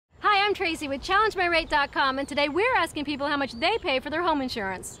I'm Tracy with ChallengeMyRate.com, and today we're asking people how much they pay for their home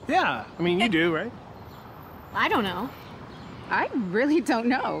insurance. Yeah, I mean, you do, right? I don't know. I really don't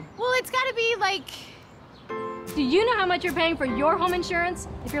know. Well, it's gotta be like... Do you know how much you're paying for your home insurance?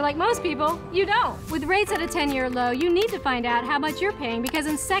 If you're like most people, you don't. With rates at a 10-year low, you need to find out how much you're paying, because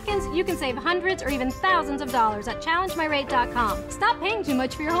in seconds, you can save hundreds or even thousands of dollars at ChallengeMyRate.com. Stop paying too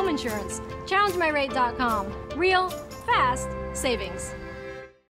much for your home insurance. ChallengeMyRate.com. Real, fast savings.